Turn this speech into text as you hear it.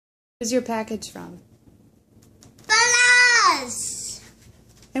Where's your package from? Balazs!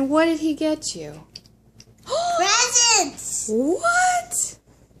 And what did he get you? Presents! What?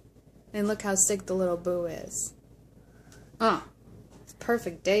 And look how sick the little boo is. Oh, it's a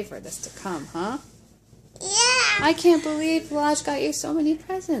perfect day for this to come, huh? Yeah! I can't believe Balazs got you so many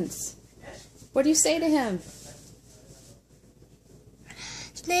presents. What do you say to him?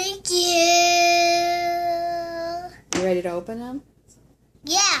 Thank you! You ready to open them?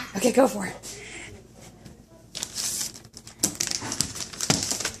 Yeah! Okay, go for it.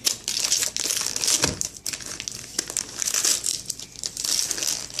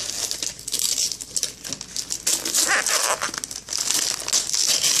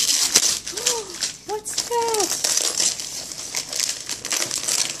 What's that?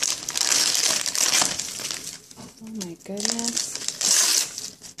 Oh my goodness.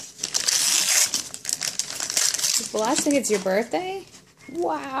 Does Balazs think it's your birthday?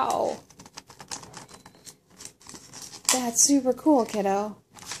 Wow. That's super cool, kiddo.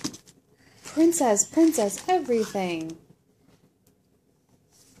 Princess, everything.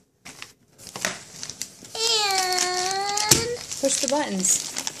 And Push the buttons.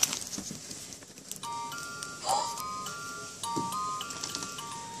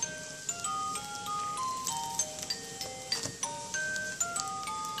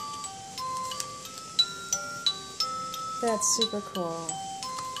 That's super cool.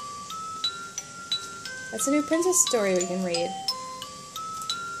 That's a new princess story we can read.